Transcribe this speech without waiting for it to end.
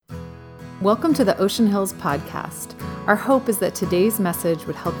Welcome to the Ocean Hills Podcast. Our hope is that today's message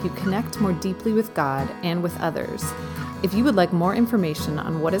would help you connect more deeply with God and with others. If you would like more information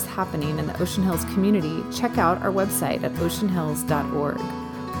on what is happening in the Ocean Hills community, check out our website at oceanhills.org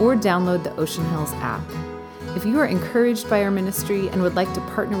or download the Ocean Hills app. If you are encouraged by our ministry and would like to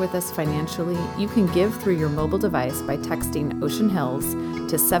partner with us financially, you can give through your mobile device by texting Ocean Hills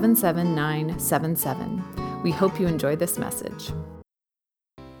to 77977. We hope you enjoy this message.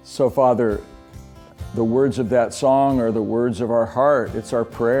 So, Father, the words of that song are the words of our heart. It's our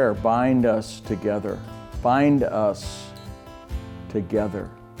prayer. Bind us together. Bind us together.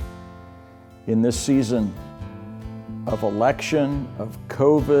 In this season of election, of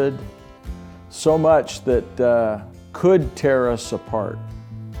COVID, so much that could tear us apart.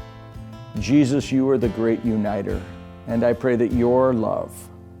 Jesus, you are the great uniter, and I pray that your love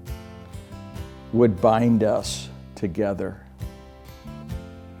would bind us together.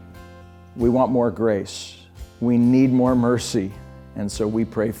 We want more grace. We need more mercy, and so we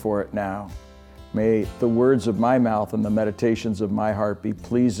pray for it now. May the words of my mouth and the meditations of my heart be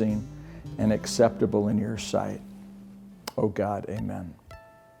pleasing and acceptable in your sight. Oh God, amen.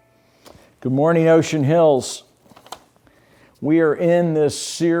 Good morning, Ocean Hills. We are in this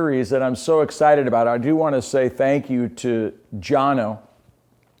series that I'm so excited about. I do want to say thank you to Jono.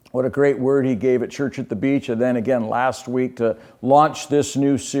 What a great word he gave at Church at the Beach, and then again last week to launch this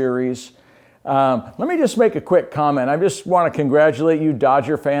new series. Let me just make a quick comment. I just want to congratulate you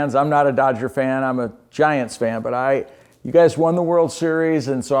Dodger fans. I'm not a Dodger fan, I'm a Giants fan, but you guys won the World Series,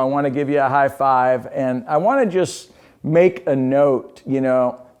 and so I want to give you a high five. And I want to just make a note,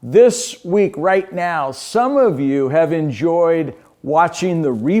 this week, right now, some of you have enjoyed watching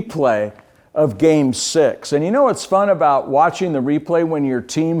the replay of Game 6. And you know what's fun about watching the replay when your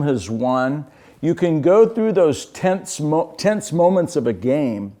team has won? You can go through those tense moments of a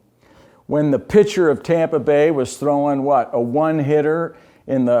game when the pitcher of Tampa Bay was throwing, a one-hitter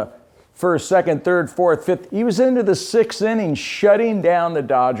in the first, second, third, fourth, fifth. He was into the sixth inning shutting down the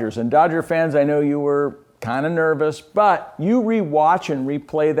Dodgers. And Dodger fans, I know you were kind of nervous, but you rewatch and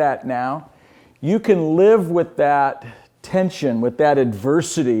replay that now. You can live with that tension, with that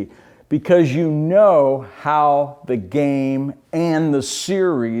adversity, because you know how the game and the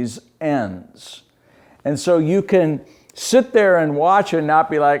series ends. And so you can sit there and watch and not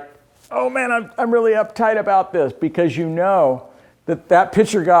be like, oh man, I'm really uptight about this, because you know that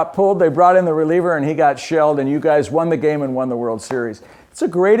pitcher got pulled, they brought in the reliever and he got shelled, and you guys won the game and won the World Series. It's a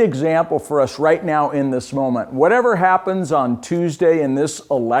great example for us right now in this moment. Whatever happens on Tuesday in this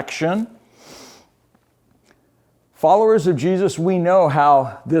election, followers of Jesus, we know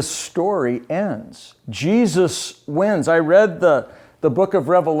how this story ends. Jesus wins. I read the book of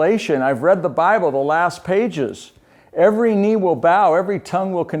Revelation. I've read the Bible, the last pages. Every knee will bow, every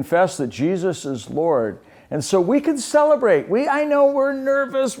tongue will confess that Jesus is Lord. And so we can celebrate. I know we're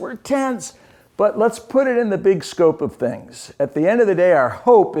nervous, we're tense, but let's put it in the big scope of things. At the end of the day, our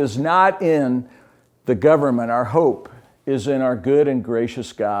hope is not in the government. Our hope is in our good and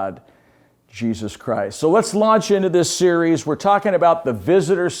gracious God, Jesus Christ. So let's launch into this series. We're talking about the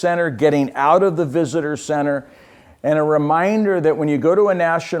visitor center, getting out of the visitor center, and a reminder that when you go to a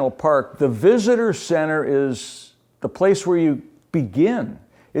national park, the visitor center is the place where you begin.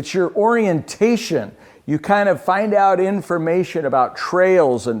 It's your orientation. You kind of find out information about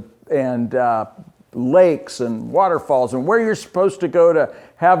trails and lakes and waterfalls and where you're supposed to go to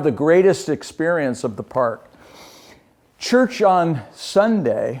have the greatest experience of the park. Church on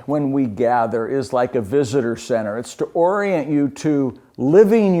Sunday, when we gather, is like a visitor center. It's to orient you to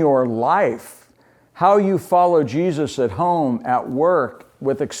living your life, how you follow Jesus at home, at work,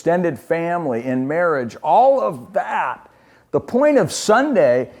 with extended family, in marriage, all of that. The point of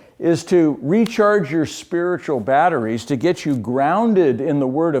Sunday is to recharge your spiritual batteries, to get you grounded in the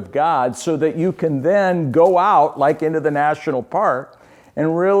Word of God so that you can then go out, like into the national park,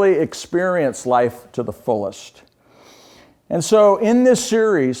 and really experience life to the fullest. And so in this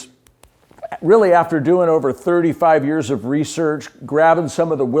series, really after doing over 35 years of research, grabbing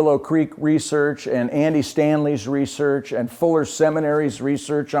some of the Willow Creek research and Andy Stanley's research and Fuller Seminary's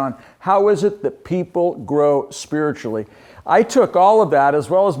research on how is it that people grow spiritually, I took all of that as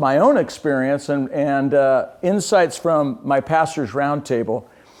well as my own experience and insights from my pastor's roundtable.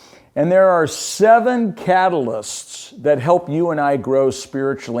 And there are 7 catalysts that help you and I grow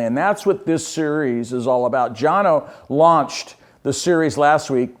spiritually. And that's what this series is all about. Jono launched the series last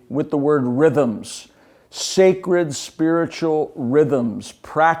week with the word rhythms. Sacred spiritual rhythms,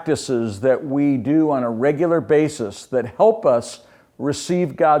 practices that we do on a regular basis that help us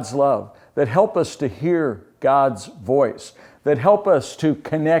receive God's love, that help us to hear God's voice, that help us to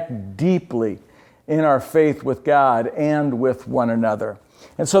connect deeply in our faith with God and with one another.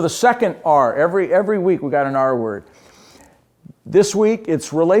 And so the second R, every week we got an R word. This week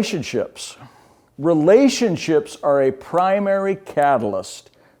it's relationships. Relationships are a primary catalyst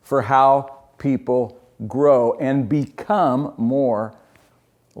for how people grow and become more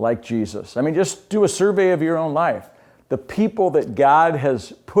like Jesus. I mean, just do a survey of your own life. The people that God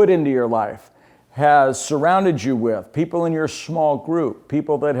has put into your life, has surrounded you with, people in your small group,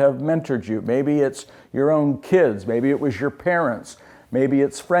 people that have mentored you. Maybe it's your own kids, maybe it was your parents, maybe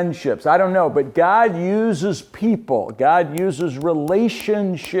it's friendships. I don't know, but God uses people, God uses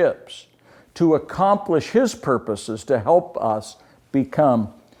relationships to accomplish His purposes to help us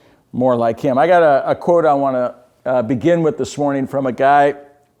become more like Him. I got a quote I want to begin with this morning from a guy.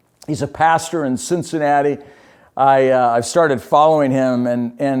 He's a pastor in Cincinnati. I've started following him,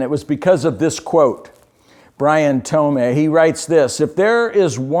 and it was because of this quote. Brian Tome, he writes this: if there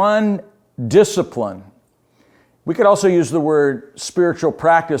is one discipline, we could also use the word spiritual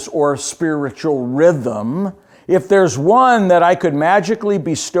practice or spiritual rhythm. If there's one that I could magically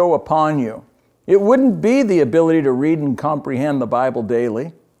bestow upon you, it wouldn't be the ability to read and comprehend the Bible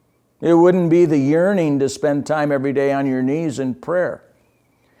daily. It wouldn't be the yearning to spend time every day on your knees in prayer.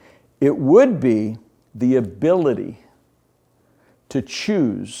 It would be the ability to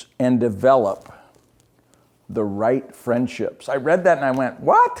choose and develop the right friendships. I read that and I went,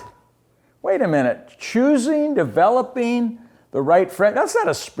 what? Wait a minute. Choosing, developing the right friend, that's not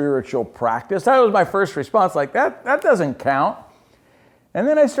a spiritual practice. That was my first response, like that doesn't count. And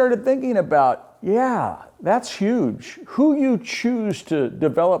then I started thinking about, yeah, that's huge. Who you choose to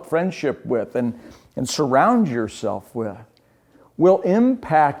develop friendship with and surround yourself with will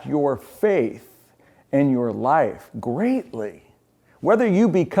impact your faith and your life greatly. Whether you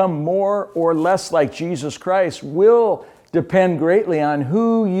become more or less like Jesus Christ will depend greatly on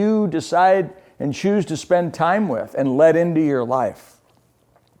who you decide and choose to spend time with and let into your life.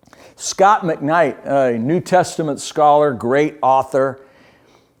 Scott McKnight, a New Testament scholar, great author,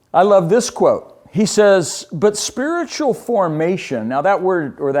 I love this quote. He says, but spiritual formation, now that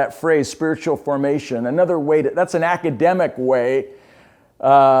word or that phrase, spiritual formation, another way that's an academic way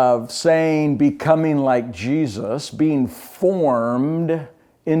of saying becoming like Jesus, being formed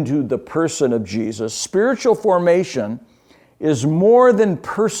into the person of Jesus. Spiritual formation is more than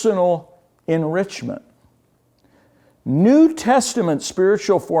personal enrichment. New Testament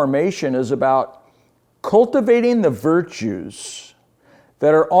spiritual formation is about cultivating the virtues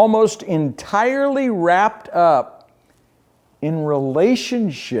that are almost entirely wrapped up in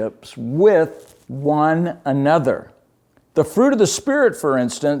relationships with one another. The fruit of the Spirit, for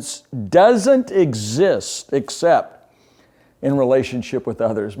instance, doesn't exist except in relationship with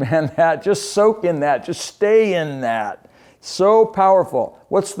others. Man, just soak in that, just stay in that. So powerful.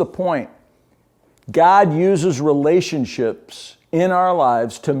 What's the point? God uses relationships in our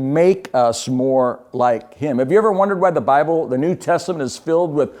lives to make us more like Him. Have you ever wondered why the New Testament is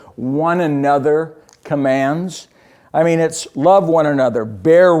filled with one another commands? I mean, it's love one another,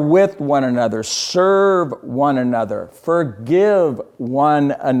 bear with one another, serve one another, forgive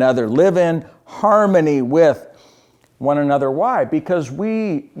one another, live in harmony with one another. Why? Because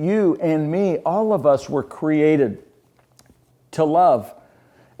we, you and me, all of us were created to love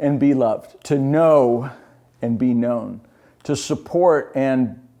and be loved, to know and be known, to support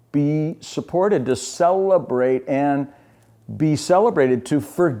and be supported, to celebrate and be celebrated, to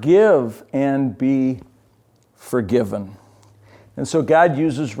forgive and be forgiven. And so God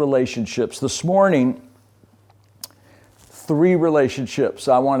uses relationships. This morning, 3 relationships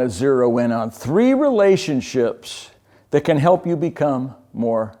I want to zero in on. 3 relationships that can help you become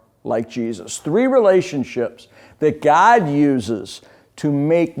more like Jesus. 3 relationships that God uses to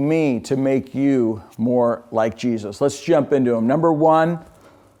make me, to make you more like Jesus. Let's jump into them. Number 1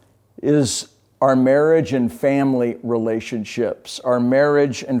 is our marriage and family relationships. Our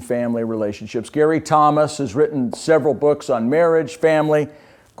marriage and family relationships. Gary Thomas has written several books on marriage, family.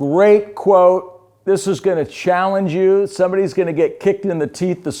 Great quote. This is going to challenge you. Somebody's going to get kicked in the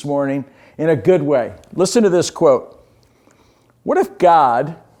teeth this morning in a good way. Listen to this quote. What if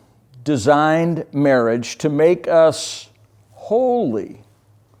God designed marriage to make us holy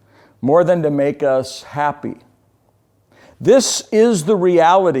more than to make us happy? This is the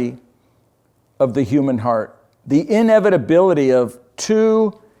reality of the human heart, the inevitability of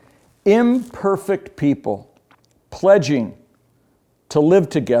 2 imperfect people pledging to live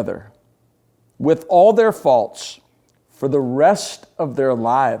together with all their faults for the rest of their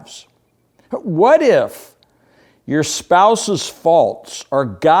lives. What if your spouse's faults are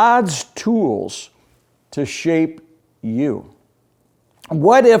God's tools to shape you?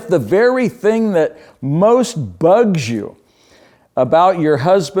 What if the very thing that most bugs you about your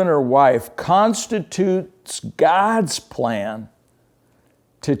husband or wife constitutes God's plan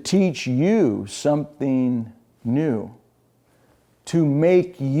to teach you something new, to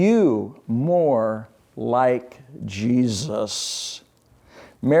make you more like Jesus?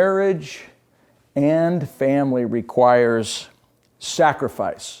 Marriage and family requires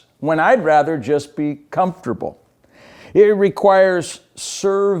sacrifice, when I'd rather just be comfortable. It requires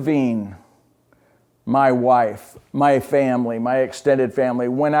serving my wife, my family, my extended family,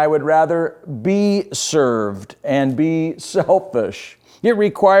 when I would rather be served and be selfish. It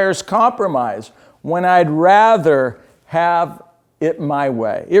requires compromise when I'd rather have it my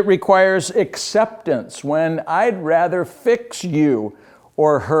way. It requires acceptance when I'd rather fix you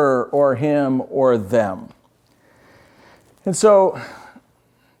or her or him or them. And so,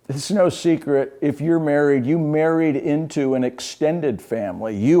 it's no secret, if you're married, you married into an extended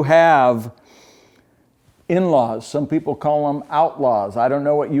family. You have in-laws. Some people call them outlaws. I don't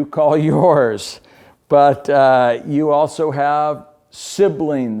know what you call yours. But you also have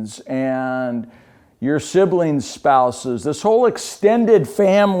siblings and your siblings' spouses. This whole extended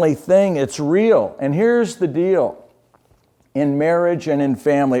family thing, it's real. And here's the deal. In marriage and in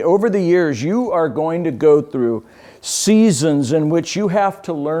family, over the years, you are going to go through seasons in which you have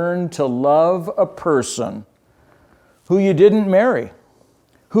to learn to love a person who you didn't marry,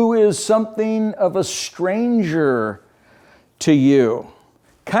 who is something of a stranger to you.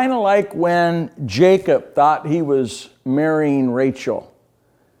 Kind of like when Jacob thought he was marrying Rachel,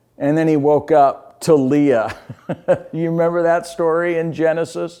 and then he woke up to Leah. You remember that story in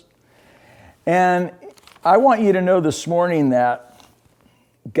Genesis? And I want you to know this morning that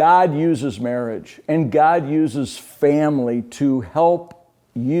God uses marriage and God uses family to help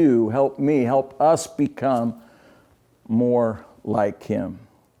you, help me, help us become more like Him.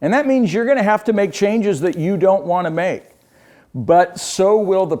 And that means you're going to have to make changes that you don't want to make. But so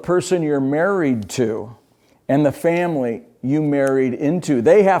will the person you're married to and the family you married into.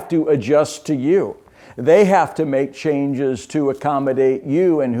 They have to adjust to you. They have to make changes to accommodate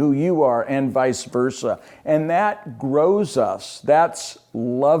you and who you are, and vice versa. And that grows us. That's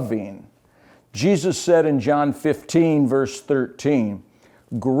loving. Jesus said in John 15, verse 13,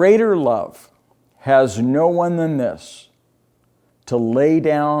 "Greater love has no one than this, to lay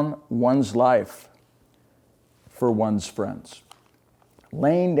down one's life for one's friends."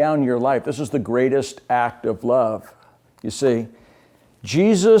 Laying down your life. This is the greatest act of love. You see,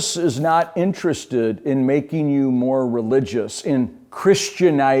 Jesus is not interested in making you more religious, in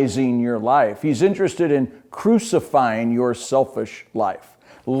Christianizing your life. He's interested in crucifying your selfish life,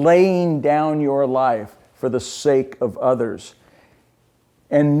 laying down your life for the sake of others.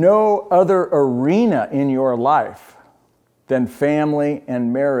 And no other arena in your life than family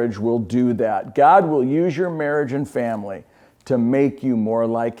and marriage will do that. God will use your marriage and family to make you more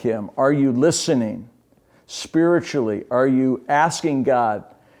like Him. Are you listening? Spiritually, are you asking God,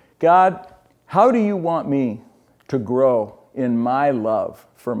 God, how do you want me to grow in my love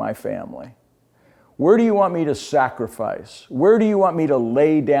for my family? Where do you want me to sacrifice? Where do you want me to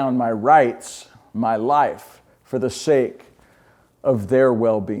lay down my rights, my life, for the sake of their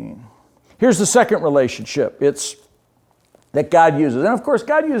well-being? Here's the second relationship. It's that God uses. And of course,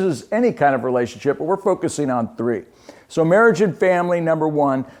 God uses any kind of relationship, but we're focusing on three. So marriage and family, number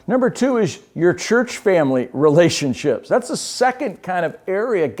one. Number two is your church family relationships. That's the second kind of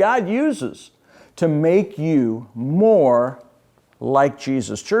area God uses to make you more like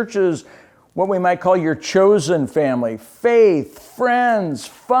Jesus. Church is what we might call your chosen family. Faith, friends,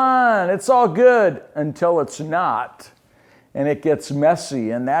 fun. It's all good until it's not. And it gets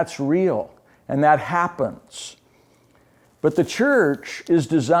messy, and that's real. And that happens. But the church is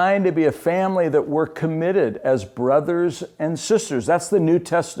designed to be a family that we're committed as brothers and sisters. That's the New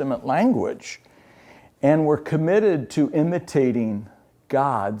Testament language. And we're committed to imitating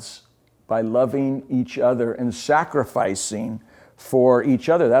God's by loving each other and sacrificing for each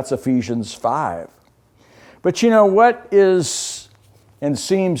other. That's Ephesians 5. But you know what is and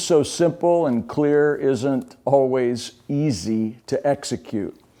seems so simple and clear isn't always easy to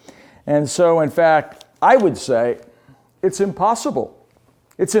execute. And so, in fact, I would say, it's impossible.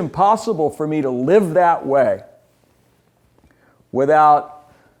 It's impossible for me to live that way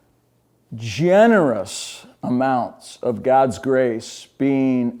without generous amounts of God's grace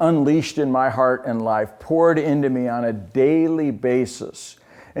being unleashed in my heart and life, poured into me on a daily basis.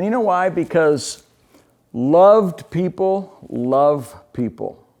 And you know why? Because loved people love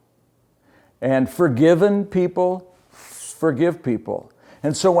people. And forgiven people forgive people.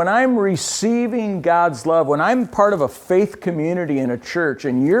 And so when I'm receiving God's love, when I'm part of a faith community in a church,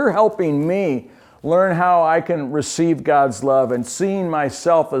 and you're helping me learn how I can receive God's love and seeing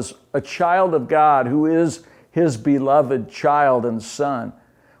myself as a child of God who is His beloved child and son,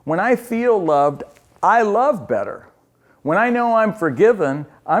 when I feel loved, I love better. When I know I'm forgiven,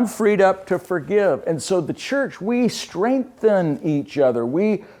 I'm freed up to forgive. And so the church, we strengthen each other.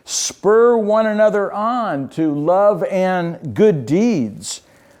 We spur one another on to love and good deeds.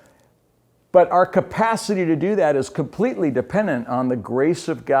 But our capacity to do that is completely dependent on the grace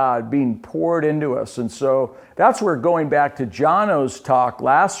of God being poured into us. And so that's where, going back to Jono's talk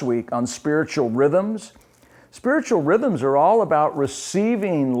last week on spiritual rhythms, spiritual rhythms are all about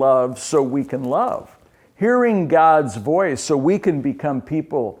receiving love so we can love. Hearing God's voice so we can become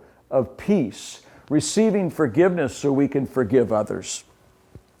people of peace, receiving forgiveness so we can forgive others.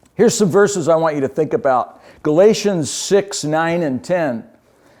 Here's some verses I want you to think about. Galatians 6, 9, and 10.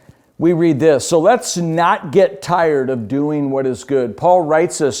 We read this, so let's not get tired of doing what is good. Paul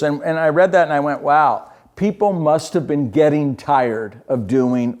writes this, and I read that and I went, wow, people must have been getting tired of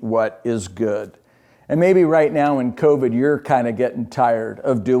doing what is good. And maybe right now in COVID, you're kind of getting tired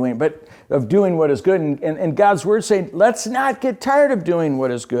of doing what is good. And God's word saying, let's not get tired of doing what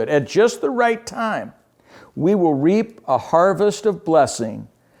is good. At just the right time, we will reap a harvest of blessing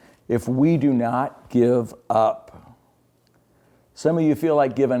if we do not give up. Some of you feel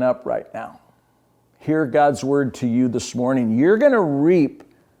like giving up right now. Hear God's word to you this morning. You're going to reap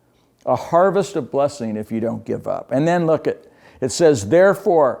a harvest of blessing if you don't give up. And then look at, it says,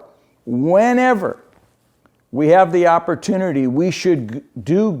 therefore, whenever we have the opportunity, we should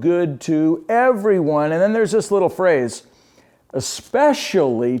do good to everyone. And then there's this little phrase,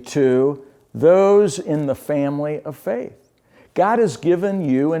 especially to those in the family of faith. God has given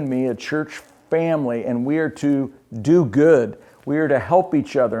you and me a church family, and we are to do good. We are to help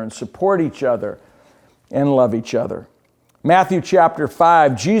each other and support each other and love each other. Matthew chapter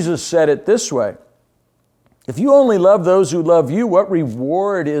 5, Jesus said it this way, if you only love those who love you, what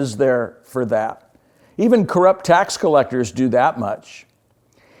reward is there for that? Even corrupt tax collectors do that much.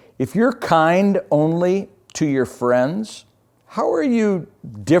 If you're kind only to your friends, how are you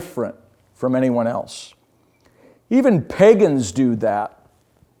different from anyone else? Even pagans do that.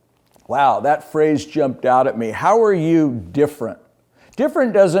 Wow, that phrase jumped out at me. How are you different?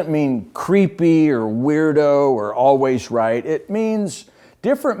 Different doesn't mean creepy or weirdo or always right.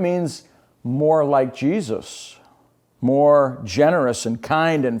 Different means more like Jesus, more generous and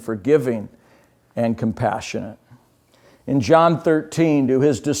kind and forgiving and compassionate. In John 13, to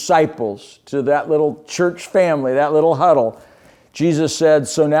his disciples, to that little church family, that little huddle, Jesus said,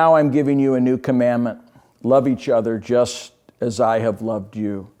 so now I'm giving you a new commandment. Love each other just as I have loved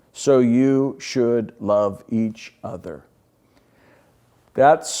you. So you should love each other.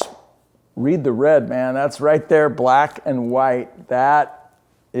 Read the red, man. That's right there, black and white. That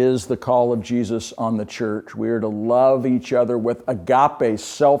is the call of Jesus on the church. We are to love each other with agape,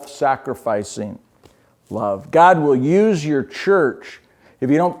 self-sacrificing love. God will use your church if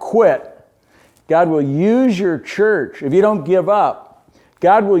you don't quit. God will use your church if you don't give up.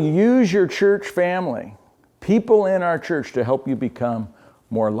 God will use your church family, people in our church, to help you become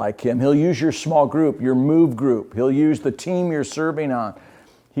more like Him. He'll use your small group, your move group. He'll use the team you're serving on.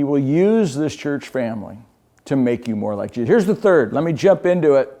 He will use this church family to make you more like Jesus. Here's the third. Let me jump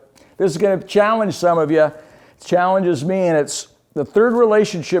into it. This is going to challenge some of you. It challenges me, and it's the third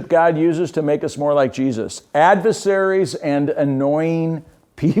relationship God uses to make us more like Jesus. Adversaries and annoying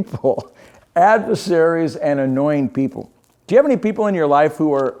people. Adversaries and annoying people. Do you have any people in your life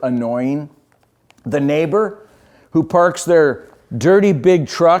who are annoying? The neighbor who parks their dirty big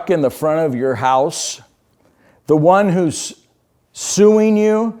truck in the front of your house? The one who's suing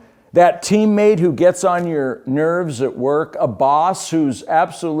you? That teammate who gets on your nerves at work? A boss who's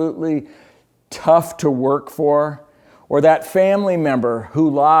absolutely tough to work for? Or that family member who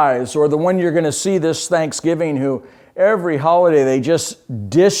lies? Or the one you're going to see this Thanksgiving who every holiday they just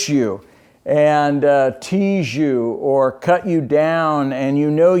dish you and tease you or cut you down, and you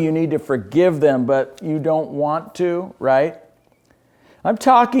know you need to forgive them, but you don't want to, right? I'm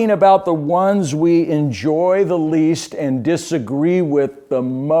talking about the ones we enjoy the least and disagree with the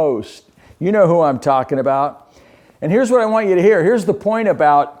most. You know who I'm talking about. And here's what I want you to hear. Here's the point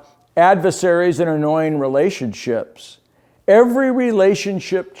about adversaries and annoying relationships. Every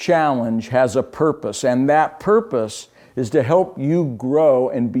relationship challenge has a purpose, and that purpose is to help you grow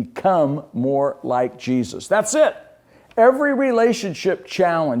and become more like Jesus. That's it. Every relationship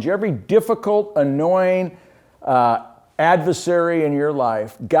challenge, every difficult, annoying adversary in your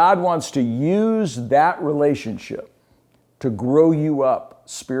life, God wants to use that relationship to grow you up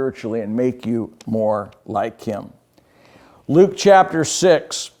spiritually and make you more like him. Luke chapter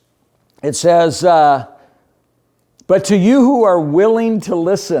 6, it says, but to you who are willing to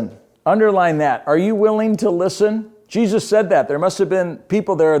listen, underline that. Are you willing to listen? Jesus said that. There must have been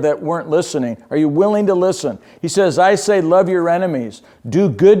people there that weren't listening. Are you willing to listen? He says, I say, love your enemies. Do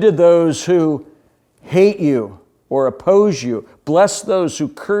good to those who hate you or oppose you. Bless those who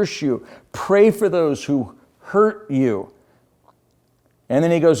curse you. Pray for those who hurt you. And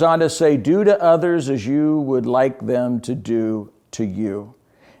then he goes on to say, do to others as you would like them to do to you.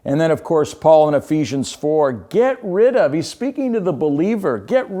 And then, of course, Paul in Ephesians 4, get rid of, he's speaking to the believer,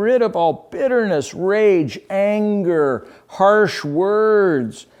 get rid of all bitterness, rage, anger, harsh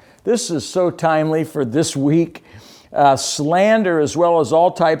words. This is so timely for this week. Slander, as well as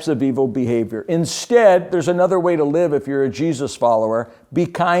all types of evil behavior. Instead, there's another way to live if you're a Jesus follower. Be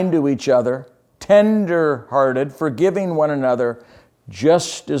kind to each other, tender-hearted, forgiving one another,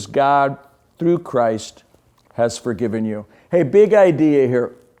 just as God, through Christ, has forgiven you. Hey, big idea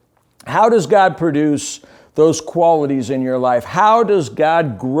here. How does God produce those qualities in your life? How does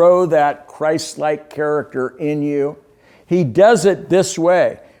God grow that Christ-like character in you? He does it this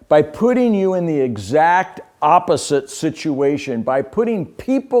way, by putting you in the exact opposite situation, by putting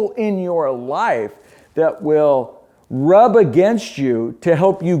people in your life that will rub against you to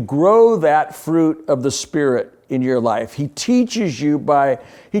help you grow that fruit of the Spirit in your life. He teaches you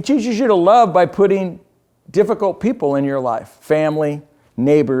to love by putting difficult people in your life, family,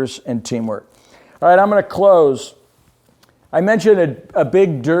 neighbors, and teamwork. All right, I'm going to close. I mentioned a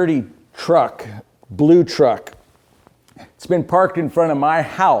big dirty truck, blue truck. It's been parked in front of my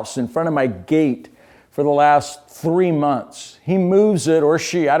house, in front of my gate for the last 3 months. He moves it, or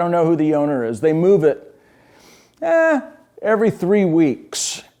she, I don't know who the owner is. They move it every 3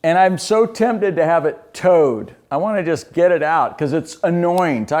 weeks. And I'm so tempted to have it towed. I want to just get it out because it's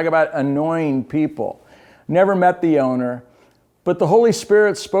annoying. Talk about annoying people. Never met the owner. But the Holy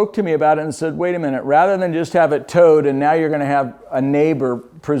Spirit spoke to me about it and said, wait a minute, rather than just have it towed and now you're going to have a neighbor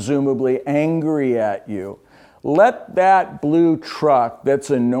presumably angry at you, let that blue truck that's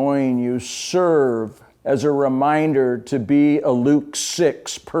annoying you serve as a reminder to be a Luke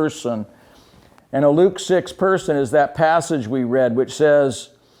 6 person. And a Luke 6 person is that passage we read which says,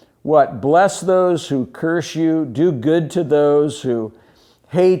 what? Bless those who curse you, do good to those who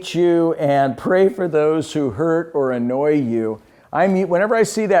hate you, and pray for those who hurt or annoy you. Whenever I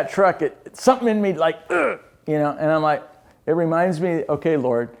see that truck, something in me like, ugh, and I'm like, it reminds me, okay,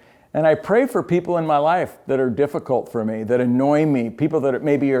 Lord. And I pray for people in my life that are difficult for me, that annoy me, people that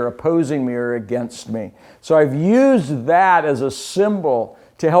maybe are opposing me or against me. So I've used that as a symbol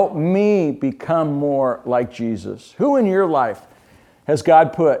to help me become more like Jesus. Who in your life has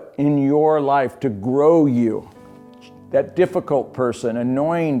God put in your life to grow you? That difficult person,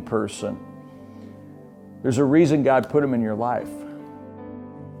 annoying person. There's a reason God put them in your life.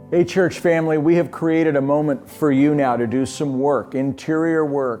 Hey, church family, we have created a moment for you now to do some work, interior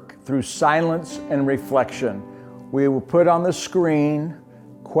work, through silence and reflection. We will put on the screen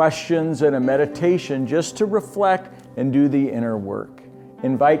questions and a meditation just to reflect and do the inner work.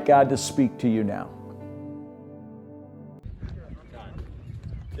 Invite God to speak to you now.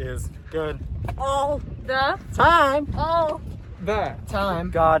 Is good. All the Time. all The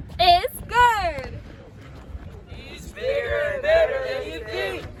time. God is good. is bigger and better than you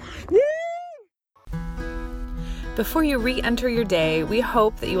think. Before you re-enter your day, we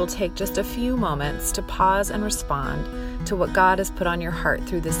hope that you will take just a few moments to pause and respond to what God has put on your heart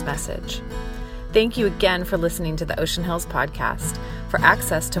through this message. Thank you again for listening to the Ocean Hills Podcast. For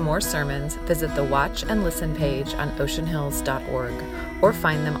access to more sermons, visit the Watch and Listen page on oceanhills.org or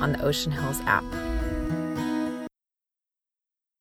find them on the Ocean Hills app.